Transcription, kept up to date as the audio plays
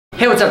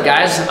Hey, what's up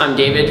guys? I'm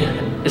David.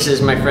 This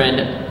is my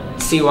friend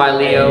CY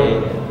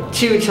Leo,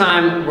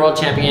 two-time world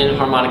champion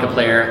harmonica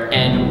player,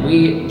 and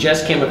we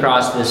just came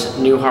across this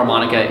new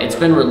harmonica. It's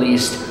been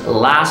released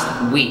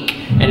last week,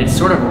 and it's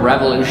sort of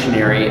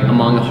revolutionary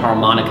among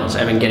harmonicas.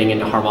 I've been getting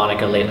into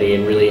harmonica lately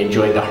and really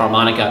enjoying the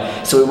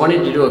harmonica, so we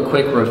wanted to do a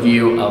quick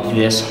review of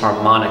this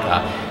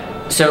harmonica.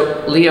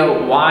 So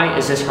Leo, why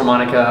is this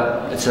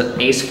harmonica, it's an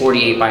Ace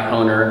 48 by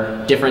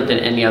Hohner, different than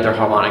any other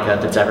harmonica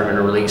that's ever been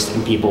released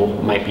and people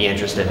might be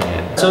interested in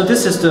it? So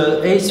this is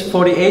the Ace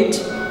 48,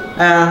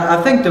 and I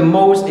think the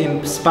most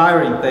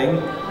inspiring thing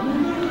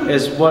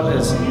is what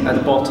is at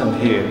the bottom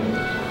here.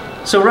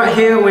 So right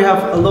here we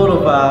have a lot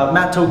of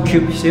metal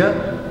cubes here,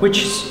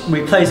 which is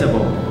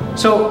replaceable.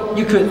 So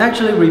you could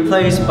actually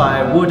replace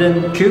by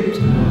wooden cubes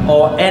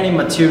or any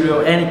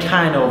material, any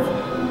kind of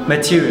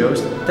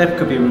materials that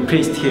could be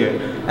replaced here,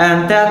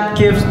 and that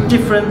gives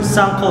different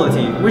sound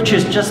quality, which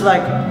is just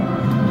like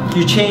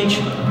you change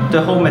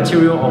the whole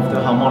material of the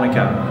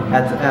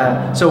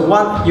harmonica. So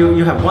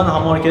you have one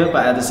harmonica,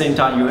 but at the same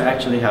time you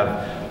actually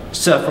have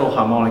several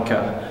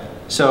harmonica.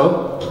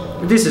 So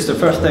this is the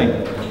first thing,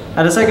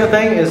 and the second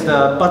thing is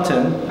the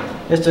button.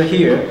 Is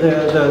here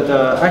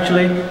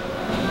actually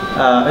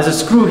there's a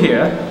screw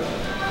here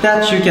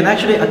that you can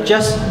actually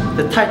adjust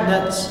the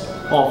tightness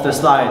of the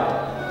slide,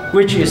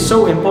 which is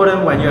so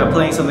important when you are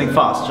playing something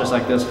fast, just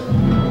like this.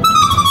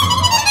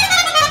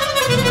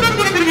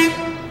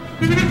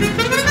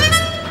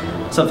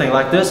 Something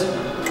like this.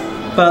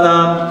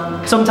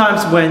 But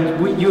sometimes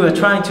when you are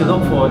trying to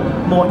look for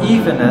more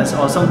evenness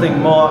or something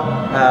more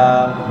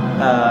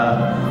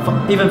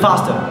even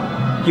faster,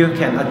 you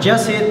can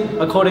adjust it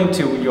according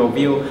to your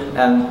view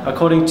and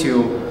according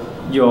to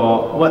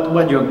your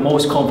what you're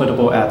most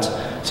comfortable at.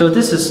 So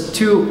this is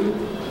two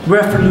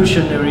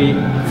revolutionary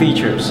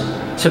features.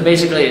 So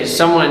basically,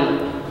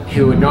 someone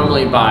who would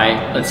normally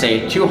buy, let's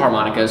say, two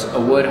harmonicas, a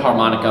wood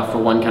harmonica for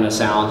one kind of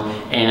sound,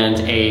 and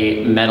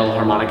a metal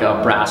harmonica,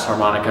 a brass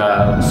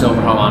harmonica, silver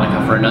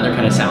harmonica for another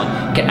kind of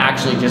sound, can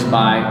actually just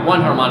buy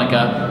one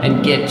harmonica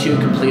and get two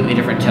completely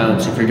different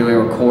tones. If you're doing a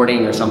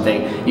recording or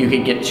something, you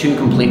could get two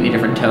completely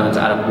different tones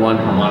out of one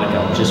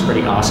harmonica, which is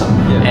pretty awesome.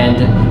 Yeah.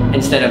 And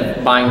instead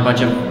of buying a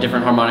bunch of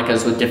different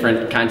harmonicas with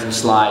different kinds of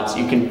slides,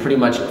 you can pretty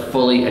much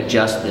fully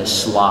adjust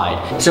this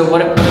slide. So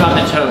what about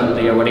the tone,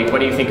 Leo? What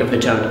do you think of the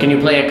tone? Can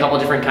you play a couple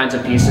different kinds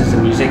of pieces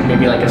of music,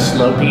 maybe like a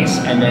slow piece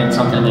and then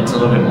something that's a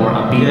little bit more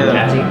upbeat and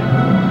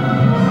jazzy?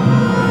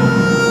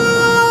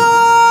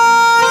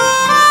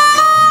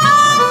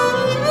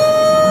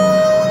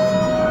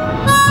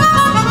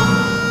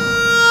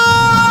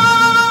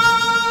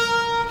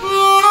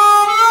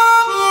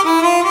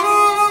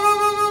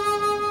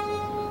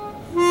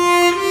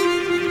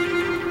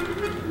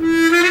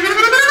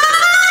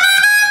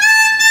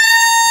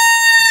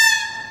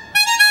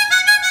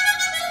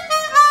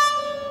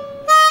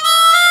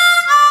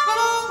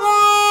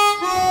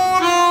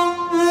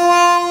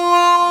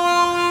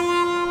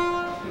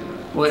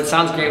 Well, it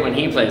sounds great when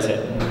he plays it.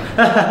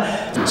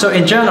 So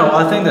in general,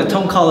 I think the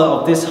tone color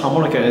of this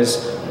harmonica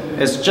is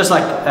just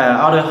like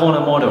other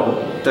Hohner model,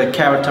 the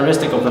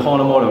characteristic of the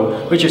Hohner model,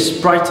 which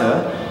is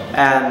brighter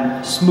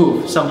and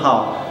smooth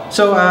somehow.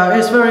 So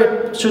it's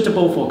very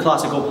suitable for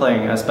classical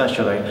playing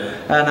especially.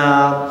 And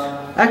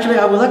actually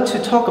I would like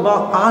to talk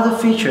about other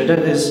feature that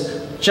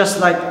is just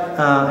like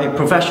a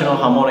professional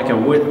harmonica,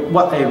 with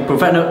what a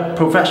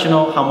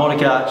professional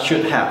harmonica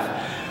should have,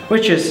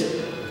 which is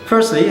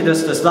firstly,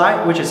 there's the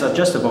slide, which is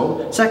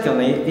adjustable.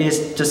 Secondly,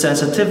 is the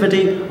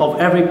sensitivity of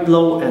every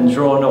blow and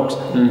draw note.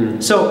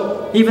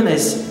 So even a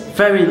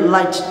very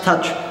light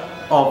touch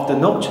of the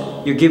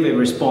note, you give a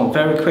response,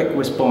 very quick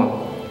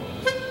response.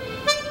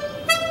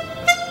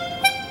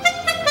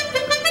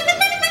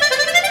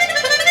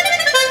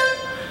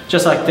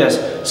 Just like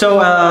this. So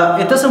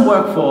it doesn't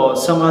work for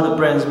some other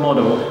brand's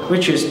model,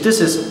 which is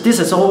this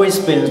has always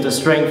been the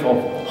strength of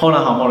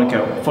Hohner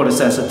harmonica for the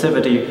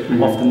sensitivity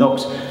of the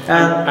notes.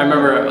 And I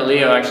remember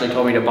Leo actually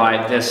told me to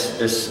buy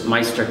this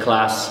Meister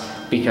class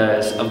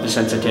because of the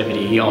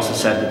sensitivity. He also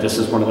said that this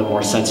is one of the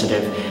more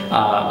sensitive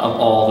of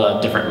all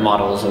the different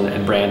models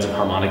and brands of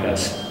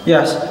harmonicas.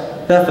 Yes,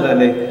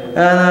 definitely.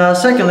 And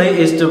secondly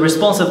is the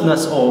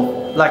responsiveness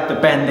of like the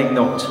bending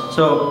note.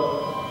 So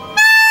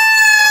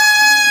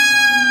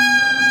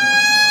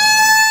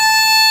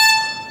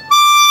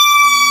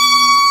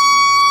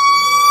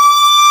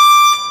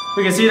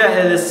we can see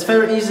that it is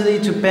very easily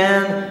to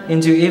bend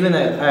into even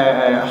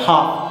a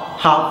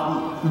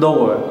half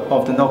lower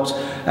of the notes.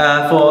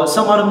 For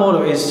some other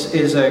model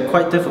is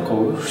quite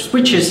difficult,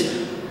 which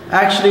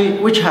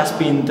has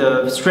been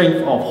the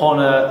strength of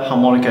Hohner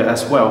harmonica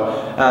as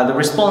well. The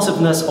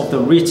responsiveness of the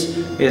reeds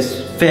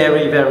is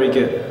very, very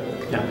good.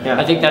 Yeah.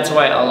 I think that's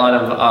why a lot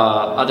of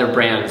other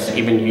brands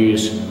even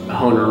use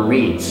Hohner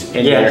reeds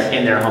in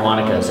their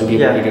harmonicas, and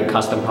people who do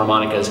custom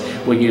harmonicas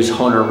would use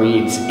Hohner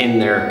reeds in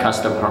their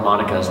custom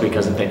harmonicas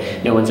because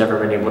no one's ever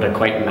been able to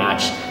quite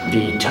match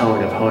the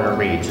tone of Hohner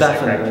reeds.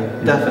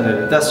 Definitely,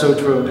 definitely, that's so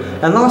true.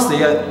 And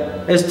lastly,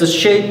 is the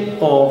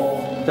shape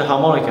of the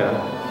harmonica.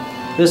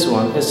 This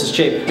one is the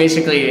shape.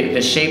 Basically,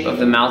 the shape of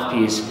the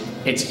mouthpiece,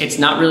 it's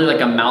not really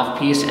like a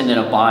mouthpiece and then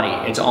a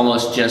body. It's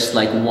almost just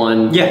like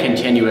one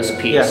continuous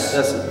piece. Yes,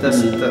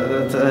 that's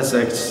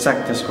the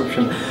exact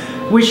description.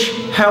 Which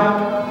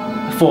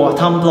help for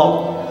thumb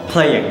block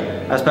playing,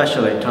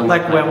 especially.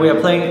 Like when we are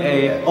playing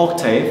a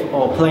octave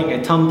or playing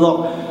a thumb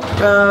block.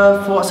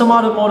 For some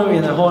other model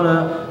in the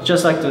Hohner,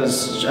 just like the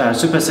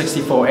Super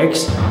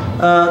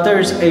 64X, there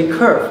is a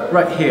curve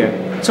right here.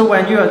 So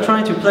when you are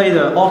trying to play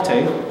the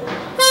octave,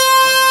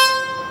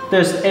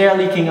 there's air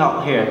leaking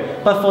out here.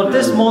 But for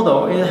this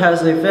model, it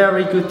has a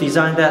very good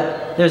design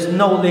that there's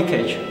no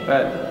leakage.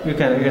 You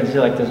can see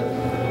like this.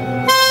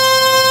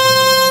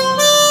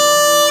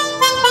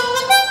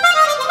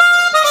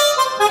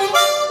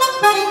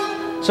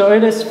 So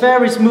it is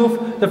very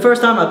smooth. The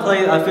first time I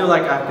played it, I feel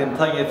like I've been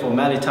playing it for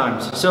many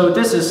times. So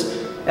this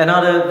is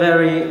another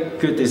very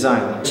good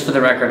design. Just for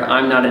the record,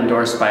 I'm not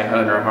endorsed by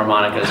Hohner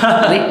harmonicas.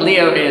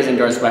 Leo is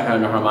endorsed by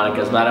Hohner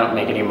harmonicas, but I don't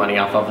make any money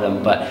off of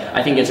them. But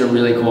I think it's a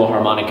really cool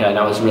harmonica, and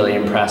I was really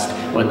impressed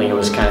when Leo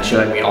was kind of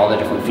showing me all the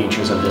different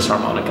features of this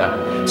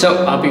harmonica.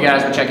 So I hope you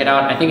guys will check it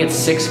out. I think it's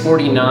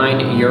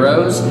 649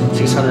 euros,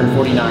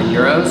 649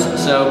 euros.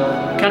 So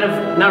kind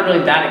of not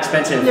really that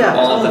expensive for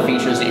all of the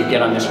features that you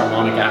get on this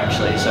harmonica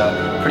actually.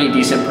 So pretty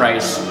decent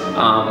price.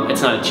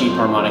 It's not a cheap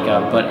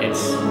harmonica, but it's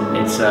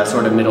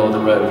sort of middle of the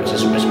road, which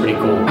is pretty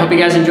cool. I hope you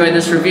guys enjoyed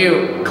this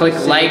review. Click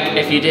like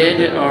if you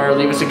did, or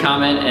leave us a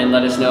comment and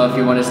let us know if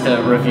you want us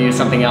to review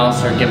something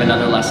else or give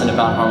another lesson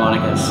about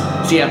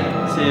harmonicas. See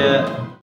ya. See ya.